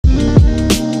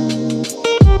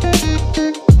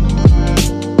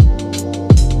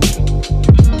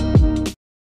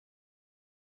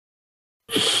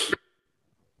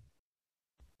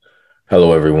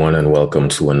Hello, everyone, and welcome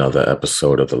to another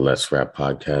episode of the Let's Rap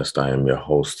podcast. I am your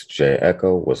host, Jay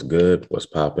Echo. What's good? What's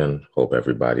popping? Hope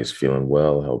everybody's feeling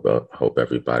well. Hope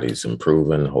everybody's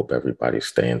improving. Hope everybody's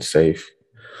staying safe.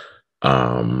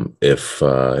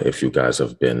 If you guys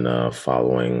have been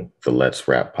following the Let's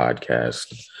Rap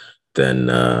podcast, then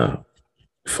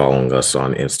following us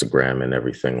on Instagram and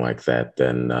everything like that,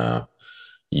 then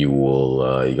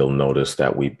you'll notice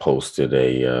that we posted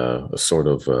a sort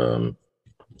of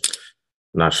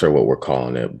not sure what we're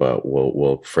calling it, but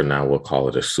we'll for now we'll call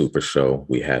it a super show.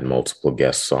 We had multiple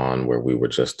guests on where we were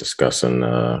just discussing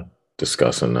a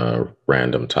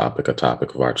random topic, a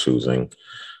topic of our choosing.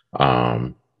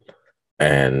 Um,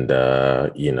 and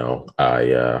I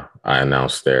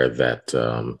announced there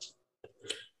that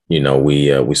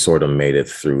we sort of made it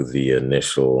through the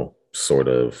initial sort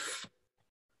of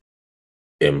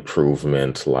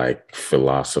improvement, like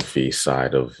philosophy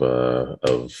side of the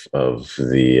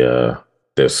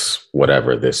this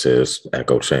whatever this is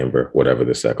echo chamber, whatever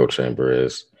this echo chamber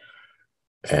is,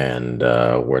 and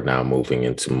we're now moving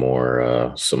into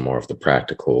more some more of the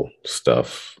practical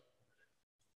stuff.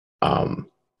 Um,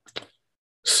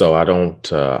 so I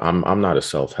don't. I'm not a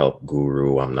self help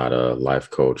guru. I'm not a life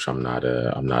coach. I'm not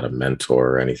a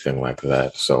mentor or anything like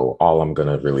that. So all I'm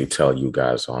gonna really tell you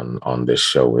guys on this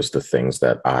show is the things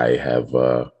that I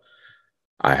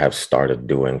have started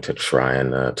doing to try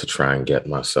and get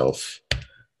myself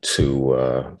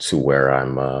to where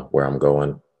I'm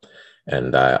going.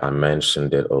 And I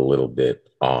mentioned it a little bit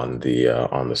on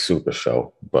the Super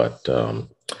Show, but the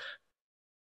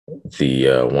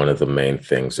one of the main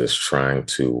things is trying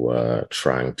to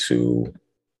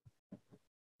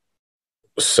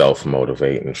self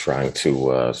motivate and trying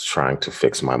to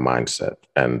fix my mindset.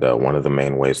 And one of the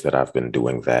main ways that I've been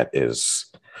doing that is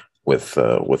with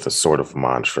a sort of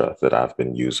mantra that I've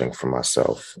been using for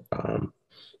myself.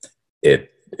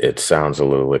 It sounds a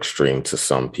little extreme to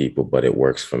some people, but it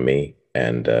works for me.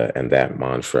 And that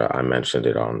mantra, I mentioned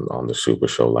it on the Super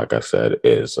Show. Like I said,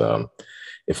 is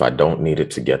if I don't need it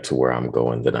to get to where I'm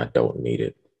going, then I don't need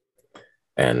it.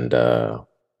 And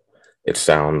it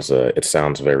sounds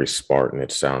very Spartan.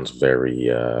 It sounds very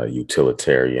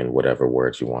utilitarian, whatever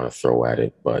words you want to throw at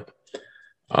it. But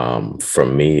for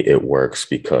me, it works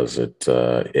because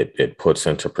it puts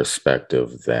into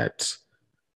perspective that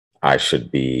I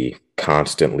should be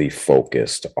constantly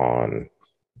focused on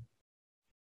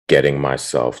getting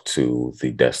myself to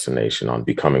the destination, on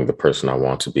becoming the person I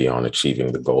want to be, on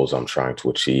achieving the goals I'm trying to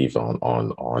achieve,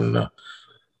 on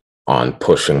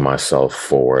pushing myself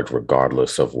forward,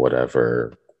 regardless of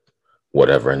whatever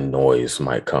noise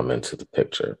might come into the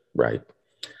picture, right?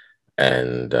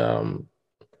 And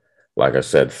like I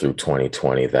said, through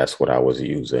 2020, that's what I was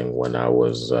using when I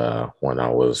was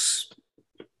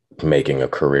making a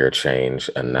career change,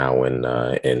 and now in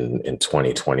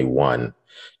 2021,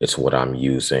 it's what I'm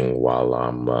using while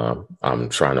I'm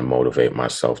trying to motivate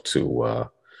myself to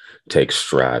take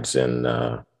strides in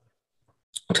the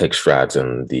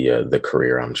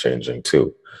career I'm changing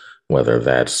to, whether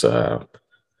that's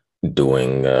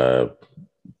doing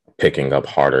picking up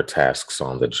harder tasks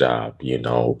on the job,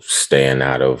 staying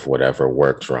out of whatever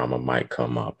work drama might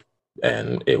come up,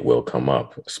 and it will come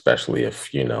up, especially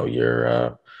if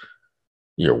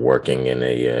you're working in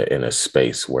a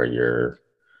space where you're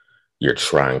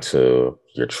trying to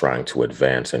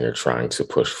advance and you're trying to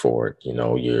push forward.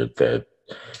 You're that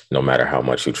no matter how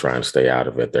much you try and stay out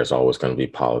of it, there's always going to be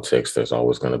politics. There's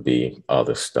always going to be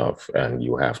other stuff, and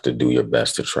you have to do your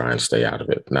best to try and stay out of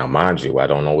it. Now, mind you, I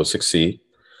don't always succeed.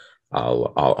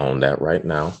 I'll own that right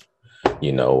now.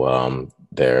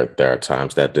 There are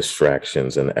times that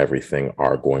distractions and everything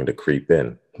are going to creep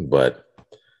in, but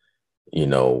you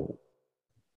know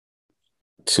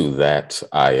to that,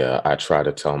 I try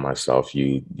to tell myself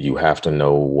you have to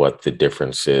know what the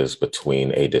difference is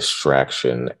between a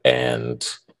distraction and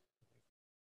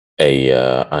a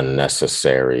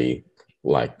unnecessary,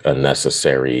 like a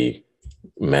necessary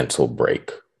mental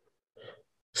break.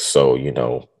 So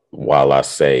while I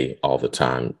say all the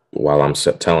time, while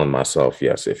telling myself,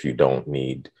 yes, if you don't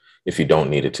need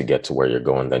it to get to where you're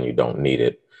going, then you don't need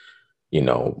it.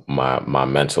 My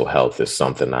mental health is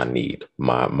something I need.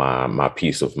 My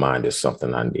peace of mind is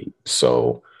something I need.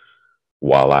 So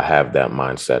while I have that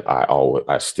mindset,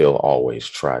 I still always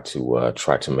try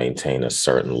to maintain a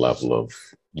certain level of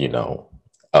you know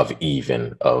of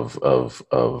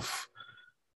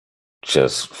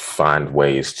just find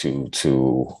ways to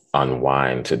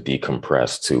unwind, to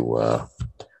decompress,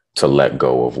 to let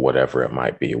go of whatever it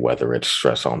might be, whether it's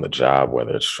stress on the job,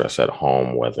 whether it's stress at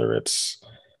home, whether it's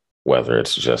whether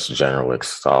it's just general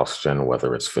exhaustion,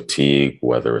 whether it's fatigue,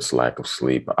 whether it's lack of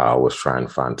sleep. I always try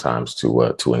and find times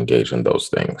to engage in those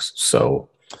things. So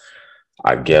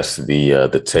I guess the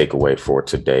takeaway for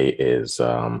today is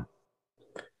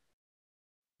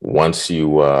once you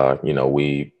know,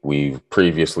 we've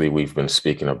been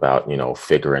speaking about, you know,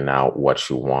 figuring out what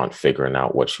you want, figuring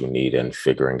out what you need, and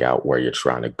figuring out where you're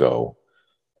trying to go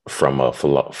from a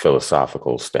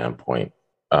philosophical standpoint.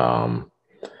 Um,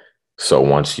 so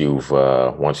once you've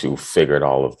figured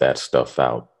all of that stuff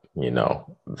out, you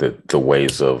know, the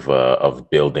ways of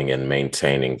building and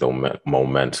maintaining the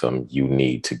momentum you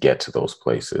need to get to those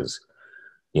places,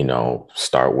 you know,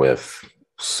 start with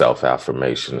self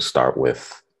affirmation, start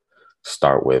with,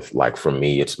 like, for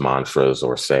me it's mantras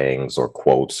or sayings or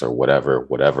quotes or whatever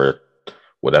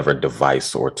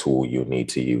device or tool you need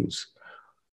to use.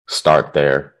 Start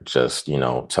there. Just, you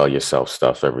know, tell yourself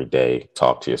stuff every day,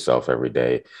 talk to yourself every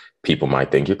day. People might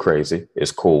think you're crazy,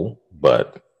 it's cool,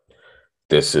 but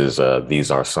these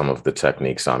are some of the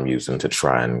techniques I'm using to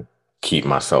try and keep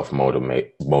myself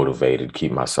motivated,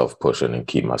 keep myself pushing, and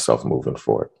keep myself moving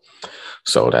forward.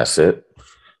 So that's it.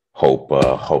 Hope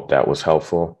that was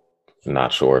helpful.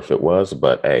 Not sure if it was,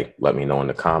 but hey, let me know in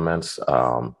the comments.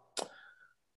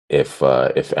 If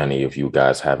any of you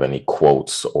guys have any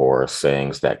quotes or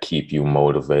sayings that keep you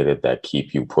motivated, that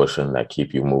keep you pushing, that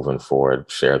keep you moving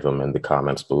forward, share them in the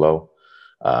comments below.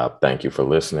 Thank you for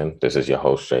listening. This is your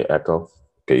host, Jay Echo.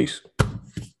 Peace.